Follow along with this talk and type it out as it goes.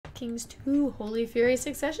Kings 2 Holy Fury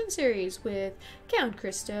Succession Series with Count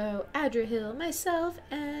Christo, Adrahil, myself,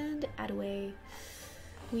 and Adaway.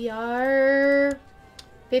 We are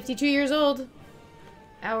 52 years old.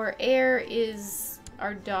 Our heir is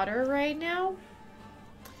our daughter right now.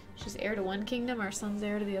 She's heir to one kingdom, our son's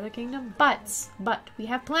heir to the other kingdom. But we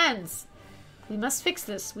have plans. We must fix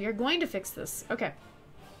this. We are going to fix this. Okay.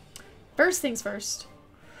 First things first.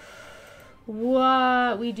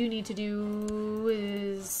 What we do need to do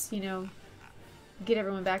is, you know, get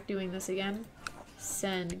everyone back doing this again.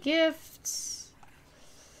 Send gifts.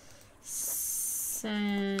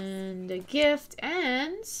 Send a gift.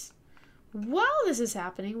 And while this is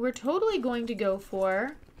happening, we're totally going to go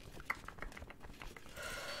for...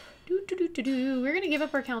 We're going to give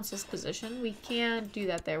up our council's position. We can't do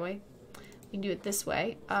that their way. We can do it this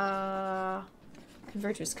way.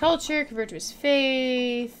 Convert to his culture, convert to his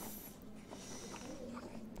faith.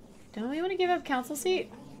 Don't we want to give up council seat?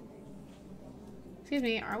 Excuse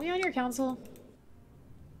me, are we on your council?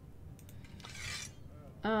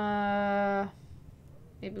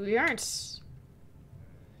 Maybe we aren't.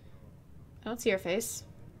 I don't see her face.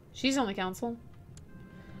 She's on the council.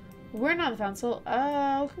 We're not on the council.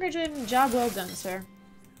 Congratulations. Job well done, sir.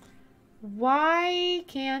 Why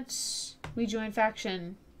can't we join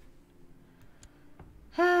faction?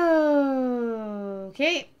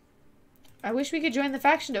 Okay. I wish we could join the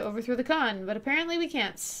faction to overthrow the Khan, but apparently we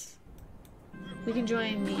can't. We can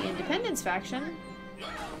join the Independence faction,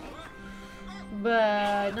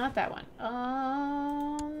 but not that one.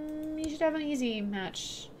 You should have an easy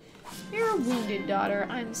match. You're a wounded daughter,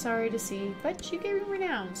 I'm sorry to see, but you gave me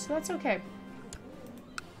renown, so that's okay.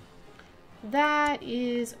 That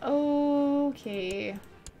is okay.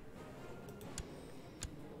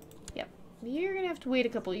 Yep. You're gonna have to wait a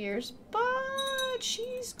couple years, but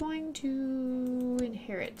she's going to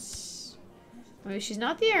inherit. Maybe she's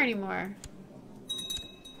not the heir anymore.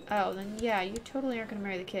 Oh, then yeah, you totally aren't gonna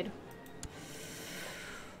marry the kid.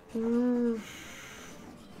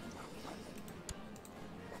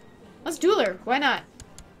 Let's duel her. Why not?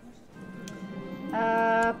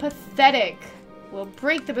 Pathetic. We'll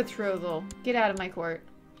break the betrothal. Get out of my court.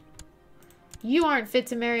 You aren't fit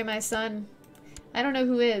to marry my son. I don't know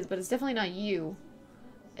who is, but it's definitely not you.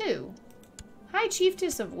 Ooh. High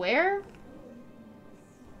Chiefess of where?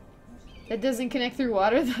 That doesn't connect through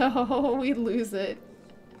water, though. We'd lose it.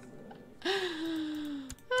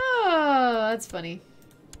 Oh, that's funny.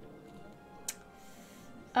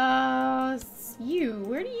 You.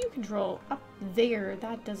 Where do you control? Up there.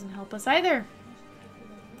 That doesn't help us either.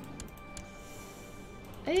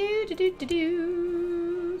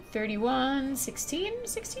 31, 16?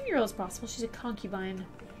 16-year-old's possible. She's a concubine.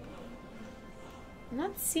 I'm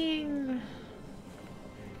not seeing...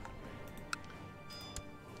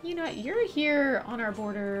 You know what? You're here on our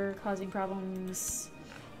border causing problems.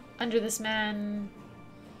 Under this man.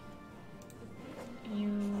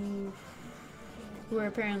 You... We're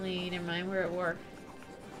apparently... Never mind. We're at war.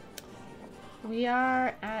 We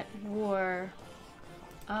are at war.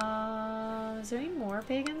 Is there any more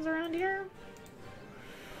pagans around here?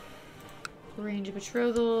 Range of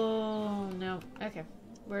betrothal. No. Okay.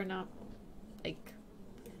 We're not... Like...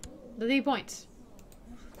 The point.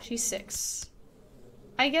 She's 6.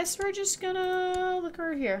 I guess we're just gonna look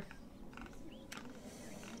over here.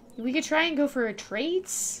 We could try and go for a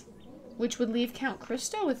traits, which would leave Count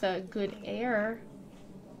Christo with a good heir.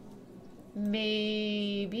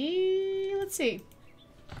 Maybe... Let's see.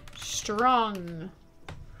 Strong.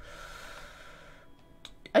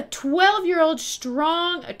 A 12-year-old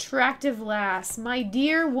strong, attractive lass. My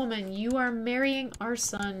dear woman, you are marrying our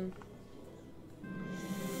son.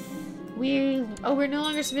 We're no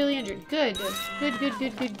longer severely injured. Good.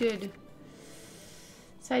 Good.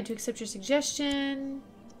 Decide to accept your suggestion.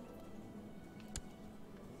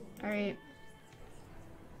 Alright.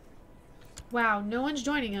 Wow, no one's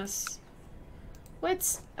joining us.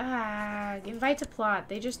 What's... invite to plot.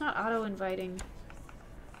 They're just not auto-inviting.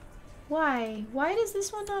 Why? Why does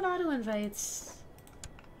this one not auto-invites?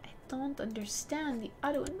 I don't understand. The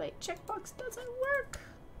auto-invite checkbox doesn't work.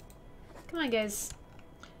 Come on, guys.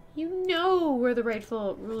 You know we're the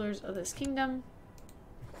rightful rulers of this kingdom.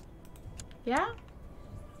 Yeah?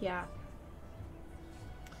 Yeah.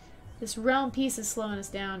 This realm piece is slowing us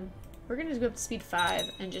down. We're gonna go up to speed 5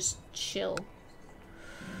 and just chill.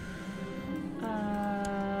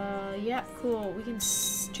 Yeah, cool. We can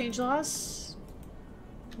change laws?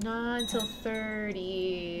 Not until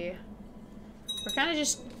 30. We're kind of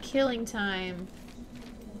just killing time.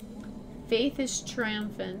 Faith is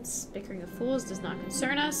triumphant. Bickering of fools does not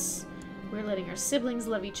concern us. We're letting our siblings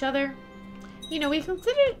love each other. You know, we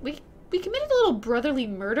We committed a little brotherly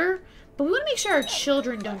murder, but we want to make sure our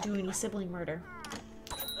children don't do any sibling murder.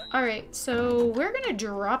 Alright, so we're gonna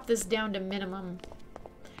drop this down to minimum.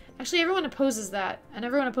 Actually, everyone opposes that, and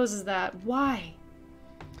everyone opposes that. Why?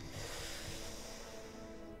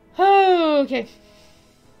 Oh, okay.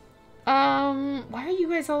 Why are you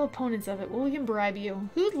guys all opponents of it? Well, we can bribe you.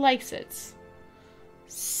 Who likes it?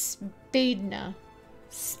 Spadena.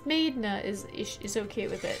 Spadena is okay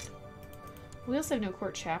with it. We also have no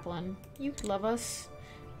court chaplain. You love us.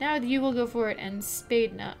 Now you will go for it, and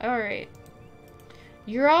Spadena. Alright.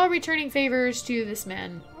 You're all returning favors to this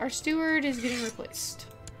man. Our steward is getting replaced.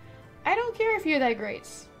 I don't care if you're that great.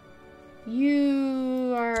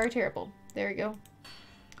 You are terrible. There we go.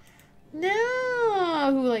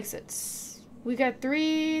 Now, who likes it? We got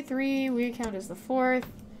 3, 3. We count as the 4th.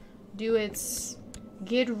 Do it.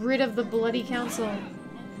 Get rid of the bloody council.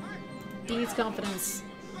 He needs confidence.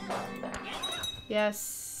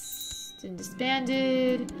 Yes. It's been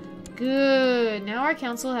disbanded. Good. Now our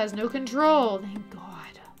council has no control. Thank God.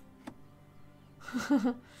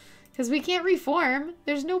 Because we can't reform.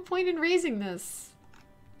 There's no point in raising this.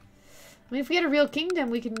 I mean, if we had a real kingdom,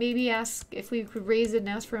 we could maybe ask if we could raise it and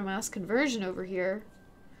ask for a mass conversion over here.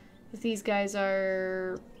 If these guys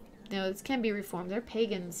are... No, this can be reformed. They're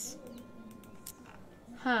pagans.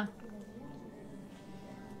 Huh.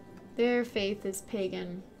 Their faith is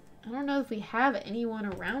pagan. I don't know if we have anyone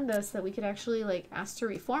around us that we could actually, like, ask to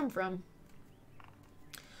reform from.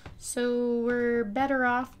 So we're better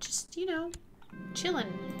off just, you know,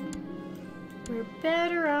 chilling. We're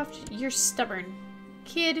better off... You're stubborn.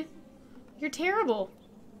 Kid, you're terrible.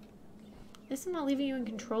 At least I'm not leaving you in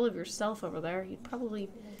control of yourself over there. You'd probably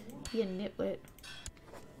be a nitwit.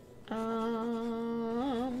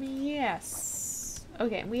 Yes.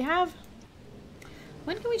 Okay, we have...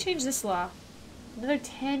 When can we change this law? Another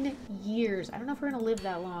 10 years. I don't know if we're going to live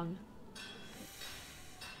that long.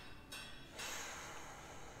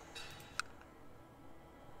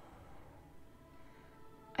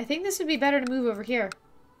 I think this would be better to move over here.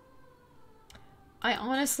 I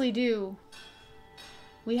honestly do.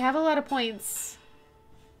 We have a lot of points.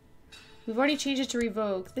 We've already changed it to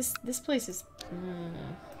revoke. This place is...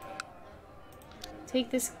 Take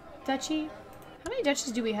this duchy. How many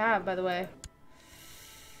duchies do we have, by the way?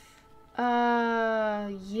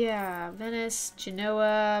 Yeah. Venice,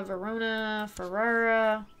 Genoa, Verona,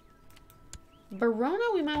 Ferrara. Verona,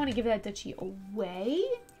 we might want to give that duchy away.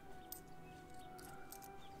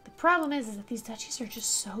 The problem is that these duchies are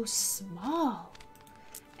just so small.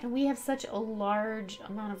 And we have such a large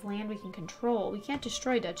amount of land we can control. We can't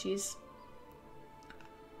destroy duchies.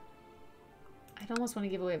 I'd almost want to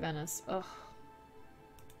give away Venice. Ugh.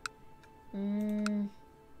 I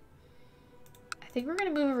think we're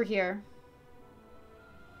going to move over here.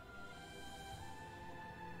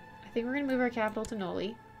 I think we're going to move our capital to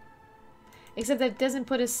Noli. Except that doesn't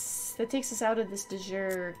put us... That takes us out of this de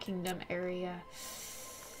jure kingdom area.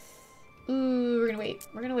 Ooh, we're going to wait.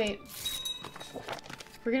 We're going to wait.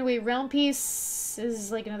 We're going to wait. Realm Peace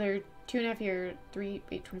is like another 2.5 years.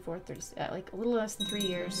 24, 30... like a little less than 3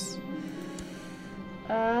 years.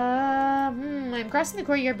 I'm crossing the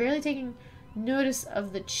courtyard, barely taking notice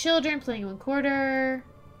of the children, playing 1/4.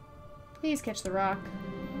 Please catch the rock.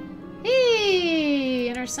 Hey!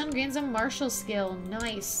 And our son gains a martial skill.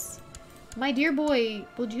 Nice. My dear boy,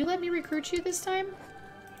 would you let me recruit you this time?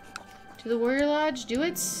 To the Warrior Lodge? Do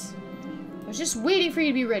it? I was just waiting for you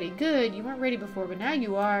to be ready. Good. You weren't ready before, but now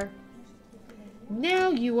you are. Now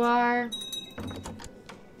you are.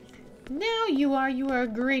 Now you are. You are a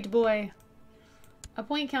great boy.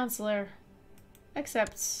 Appoint counselor.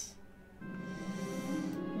 Accepts.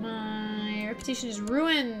 My reputation is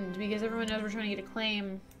ruined because everyone knows we're trying to get a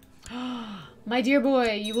claim. My dear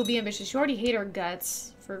boy, you will be ambitious. You already hate our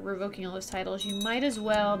guts for revoking all those titles. You might as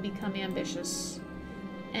well become ambitious.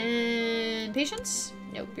 And patience?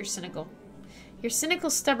 Nope, you're cynical. You're cynical,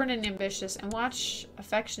 stubborn, and ambitious. And watch,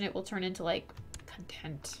 affectionate will turn into, like,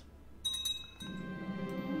 content.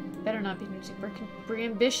 Better not be we're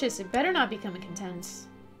ambitious. It better not become a content.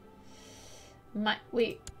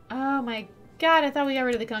 Wait. Oh my god, I thought we got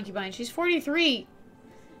rid of the concubine. She's 43.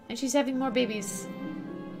 And she's having more babies.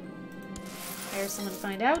 Hire someone to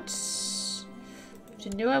find out.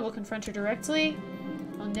 Genoa will confront her directly.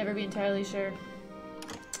 I'll never be entirely sure.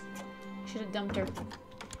 Should have dumped her.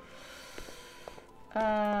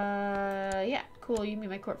 Yeah, cool. You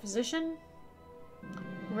meet my court physician.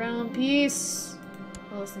 Realm Peace.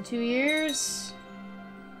 Less than 2 years.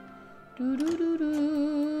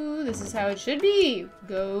 This is how it should be.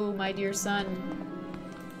 Go, my dear son.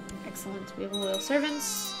 Excellent. We have loyal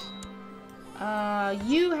servants.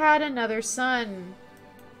 You had another son.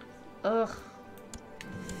 Ugh.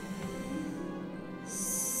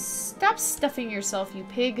 Stop stuffing yourself, you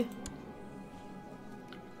pig.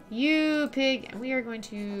 You pig. And we are going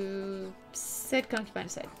to set concubine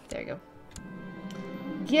aside. There you go.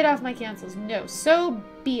 Get off my cancels. No. So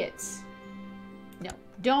be it. No.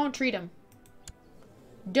 Don't treat him.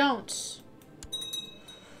 Don't.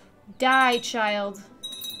 Die, child.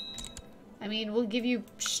 I mean, we'll give you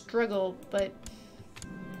struggle, but...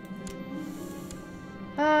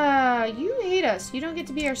 you hate us. You don't get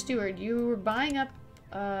to be our steward. You were buying up,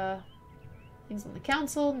 things on the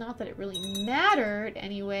council. Not that it really mattered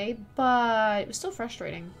anyway, but it was still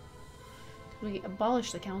frustrating. We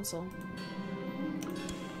abolished the council.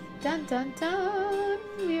 Dun dun dun!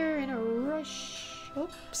 We're in a rush.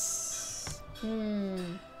 Oops.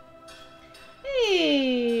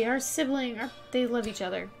 Hey! Our sibling, they love each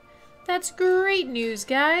other. That's great news,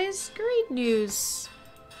 guys. Great news.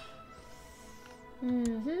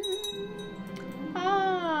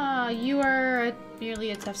 Ah, you are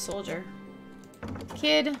merely a tough soldier.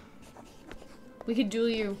 Kid, we could duel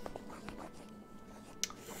you.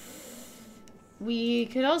 We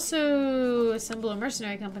could also assemble a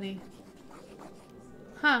mercenary company.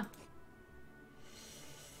 Huh.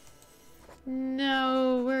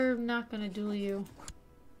 No, we're not gonna duel you.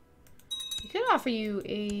 We could offer you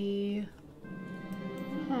a...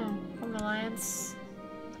 an alliance.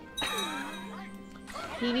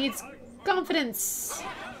 He needs confidence.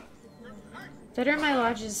 Veteran my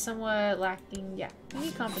lodge is somewhat lacking. Yeah, we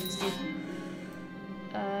need confidence, dude.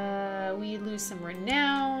 We lose some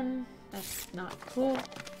renown. That's not cool.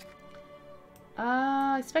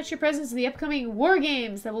 Expect your presence in the upcoming war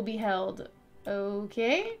games that will be held.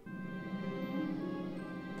 Okay.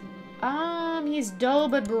 He's dull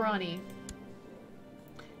but brawny.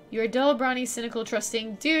 You are dull, brawny, cynical,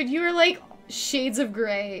 trusting. Dude, you are like shades of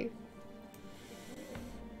gray.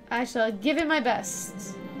 I shall give it my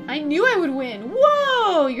best. I knew I would win.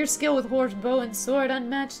 Whoa! Your skill with horse, bow, and sword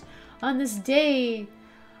unmatched on this day.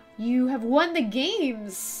 You have won the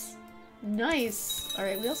games. Nice.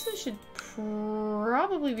 Alright, we also should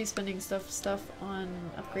probably be spending stuff on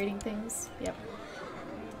upgrading things. Yep.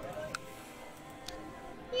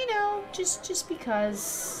 You know, just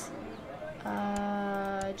because.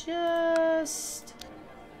 Just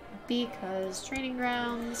because. Training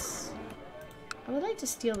grounds. I would like to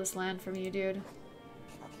steal this land from you, dude.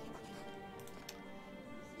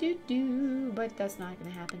 But that's not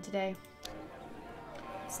going to happen today.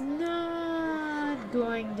 It's not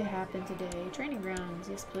going to happen today. Training grounds,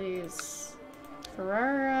 yes please.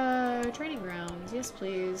 Ferrara, training grounds, yes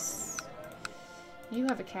please. You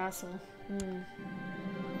have a castle.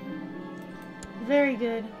 Very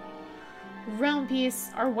good. Realm peace.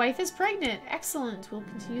 Our wife is pregnant. Excellent. We'll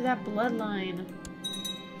continue that bloodline.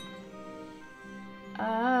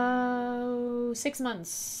 6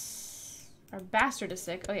 months. Our bastard is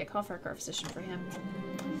sick. Oh yeah, call for a car physician for him.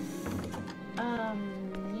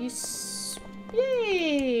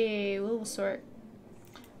 Yay! We'll sort.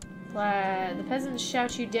 The peasants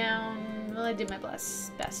shout you down. Well, I did my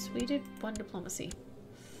best. We did 1 diplomacy.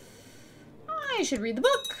 I should read the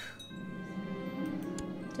book.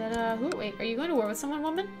 Wait, are you going to war with someone,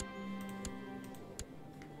 woman?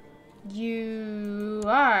 You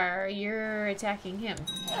are. You're attacking him.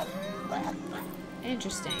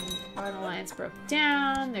 Interesting. Our alliance broke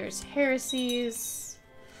down. There's heresies.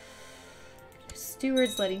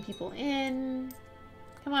 Stewards letting people in.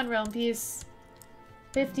 Come on, realm peace.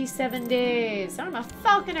 57 days. I'm a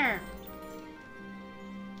falconer.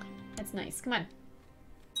 That's nice. Come on.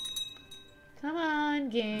 Come on,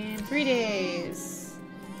 game. 3 days.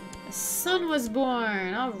 A son was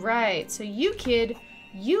born. Alright. So you, kid,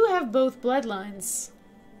 you have both bloodlines.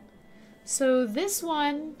 So this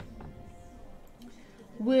one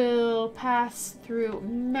will pass through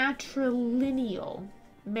matrilineal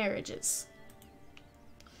marriages.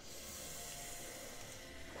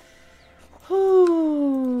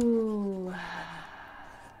 Ooh.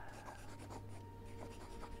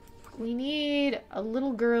 We need a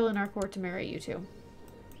little girl in our court to marry you to.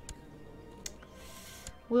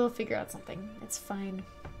 We'll figure out something. It's fine.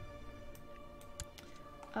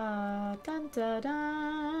 Dun, dun,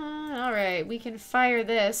 dun. Alright, we can fire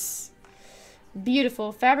this.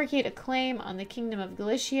 Beautiful. Fabricate a claim on the Kingdom of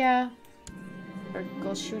Galicia. Or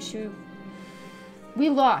Golshushu. We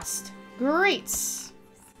lost. Great!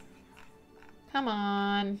 Come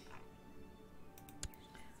on.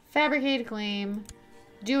 Fabricate a claim.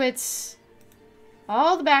 Do it.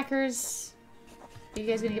 All the backers. Are you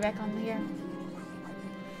guys gonna get back on here?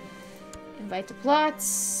 Invite to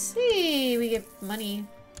plots. Hey, we get money.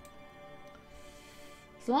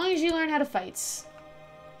 As long as you learn how to fight.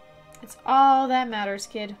 It's all that matters,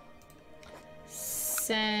 kid.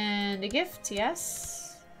 Send a gift,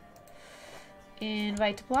 yes.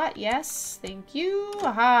 Invite to plot, yes. Thank you.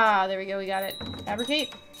 Aha, there we go, we got it.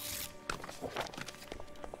 Fabricate.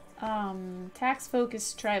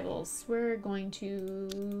 Tax-focused tribals. We're going to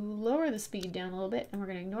lower the speed down a little bit, and we're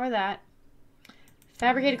going to ignore that.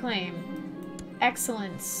 Fabricate a claim.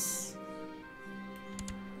 Excellence.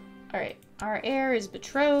 Alright, our heir is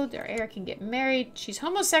betrothed. Our heir can get married. She's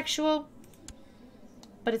homosexual,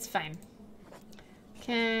 but it's fine.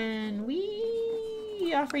 Can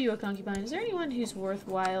we offer you a concubine? Is there anyone who's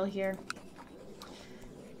worthwhile here?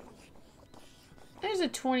 There's a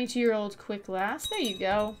 22-year-old quick lass. There you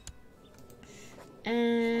go.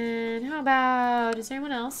 And how about, is there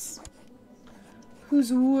anyone else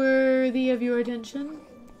who's worthy of your attention?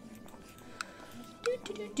 We'll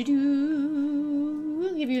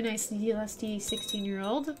give you a nice lusty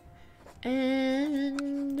 16-year-old.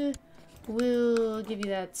 And we'll give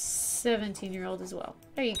you that 17-year-old as well.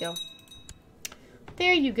 There you go.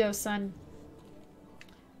 There you go, son.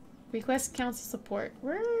 Request council support.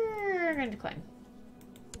 We're going to decline.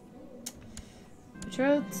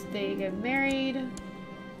 Betrothed, they get married.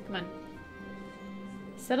 Come on.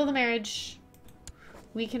 Settle the marriage.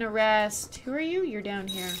 We can arrest. Who are you? You're down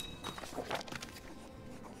here.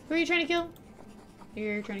 Who are you trying to kill?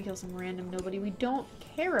 You're trying to kill some random nobody we don't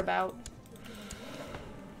care about.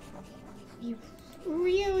 You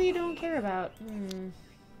really don't care about.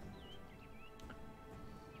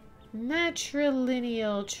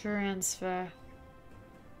 Matrilineal transfer.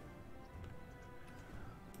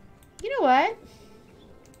 You know what?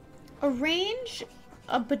 Arrange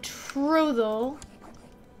a betrothal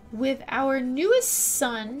with our newest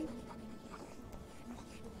son.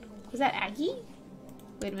 Was that Aggie?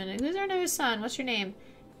 Wait a minute. Who's our newest son? What's your name?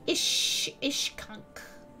 Ishkunk.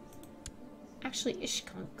 Actually,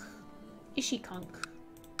 Ishkunk. Ishikunk.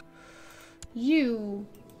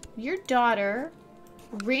 Your daughter,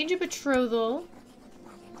 arrange a betrothal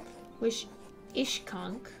with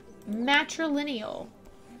Ishkunk. Matrilineal.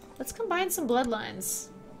 Let's combine some bloodlines.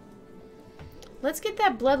 Let's get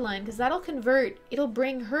that bloodline, because that'll convert. It'll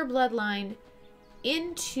bring her bloodline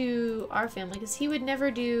into our family, because he would never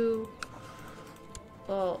do,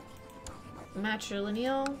 well,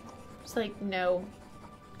 matrilineal. It's like, no.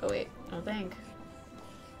 Oh, wait. Oh, thank.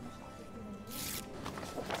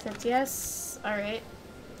 Accept yes. Alright.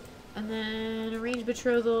 And then arrange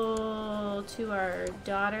betrothal to our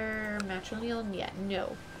daughter, matrilineal. Yeah,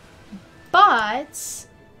 no. But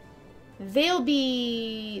they'll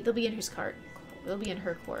be in his cart. They'll be in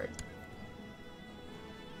her court.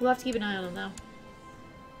 We'll have to keep an eye on them, though.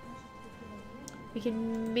 We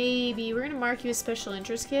can maybe... We're going to mark you as special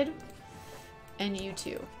interest, kid. And you,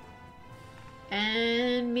 too.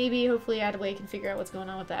 And maybe, hopefully, Adaway can figure out what's going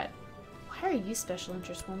on with that. Why are you special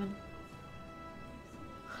interest, woman?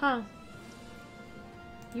 Huh.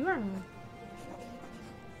 You are...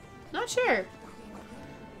 Not sure.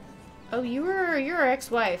 Oh, you're our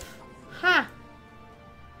ex-wife. Ha! Huh.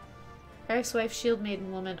 Our ex-wife, shield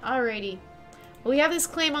maiden woman. Alrighty. Well, we have this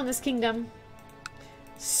claim on this kingdom.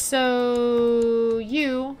 So,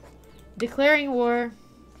 you, declaring war,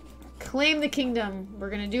 claim the kingdom.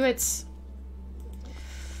 We're gonna do it.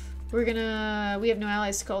 We have no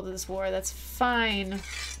allies to call to this war. That's fine.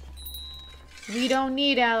 We don't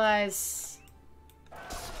need allies.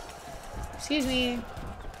 Excuse me.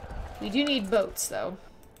 We do need boats, though.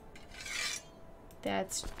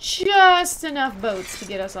 That's just enough boats to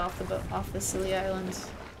get us off the silly islands.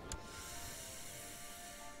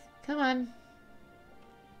 Come on.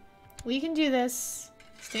 We can do this.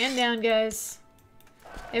 Stand down, guys.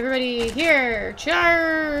 Everybody here,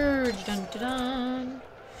 charge! Dun dun dun.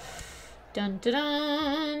 Dun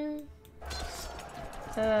dun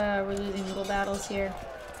dun. We're losing little battles here.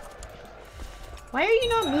 Why are you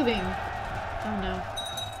not moving? Oh no.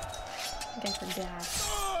 I think I forgot.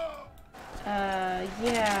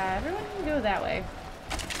 Yeah, everyone can go that way.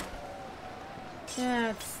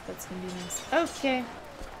 That's gonna be nice. Okay.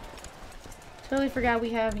 Totally forgot we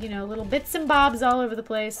have, you know, little bits and bobs all over the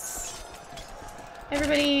place.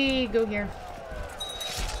 Everybody, go here.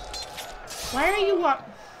 Why are you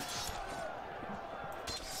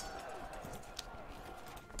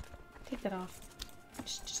Take that off.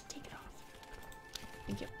 Just take it off.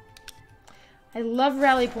 Thank you. I love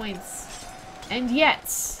rally points. And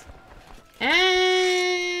yet...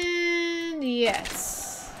 And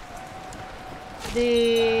yes,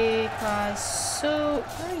 they cause so...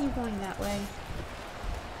 Why are you going that way?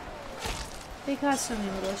 They cause so many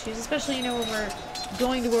little issues, especially, you know, when we're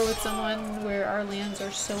going to war with someone where our lands are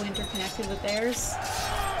so interconnected with theirs.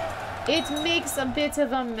 It makes a bit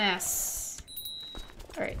of a mess.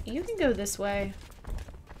 Alright, you can go this way.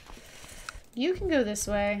 You can go this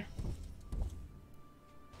way.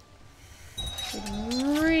 It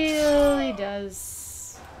really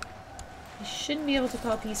does. I shouldn't be able to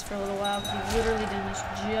call peace for a little while because we've literally done this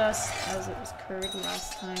just as it was occurred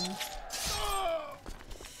last time.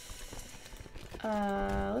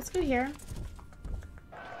 Let's go here.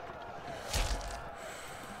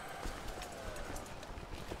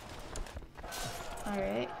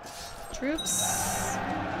 Alright. Troops.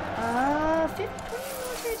 20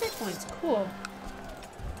 military tech points. Cool.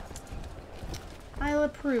 I'll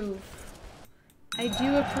approve. I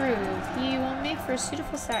do approve. He will make for a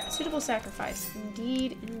suitable sacrifice.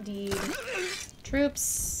 Indeed, indeed.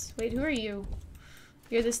 Troops. Wait, who are you?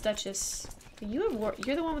 You're this Duchess. You have war.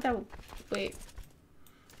 You're the one with that. Wait.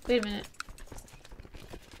 Wait a minute.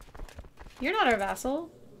 You're not our vassal.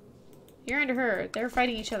 You're under her. They're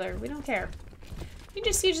fighting each other. We don't care. You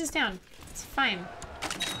can just siege this town. It's fine.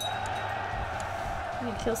 I'm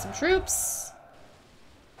gonna kill some troops.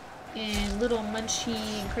 In little munchy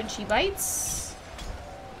and crunchy bites.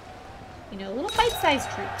 You know, little bite-sized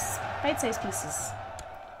troops. Bite-sized pieces.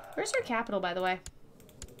 Where's your capital, by the way?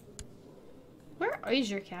 Where is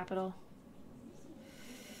your capital?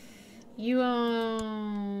 You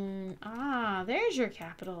own... Ah, there's your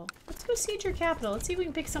capital. Let's go siege your capital. Let's see if we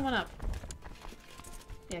can pick someone up.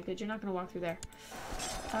 Yeah, good. You're not going to walk through there.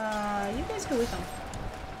 You guys go with them.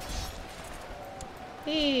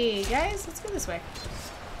 Hey, guys. Let's go this way.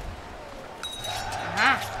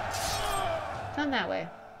 Aha! Come that way.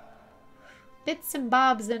 Bits and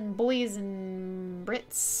bobs and boys and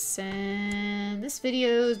Brits. And this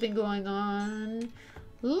video has been going on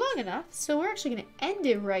long enough, so we're actually going to end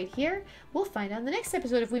it right here. We'll find out in the next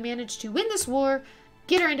episode if we manage to win this war,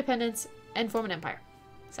 get our independence, and form an empire.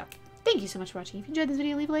 So, thank you so much for watching. If you enjoyed this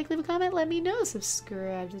video, leave a like, leave a comment, let me know,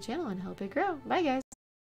 subscribe to the channel, and help it grow. Bye, guys.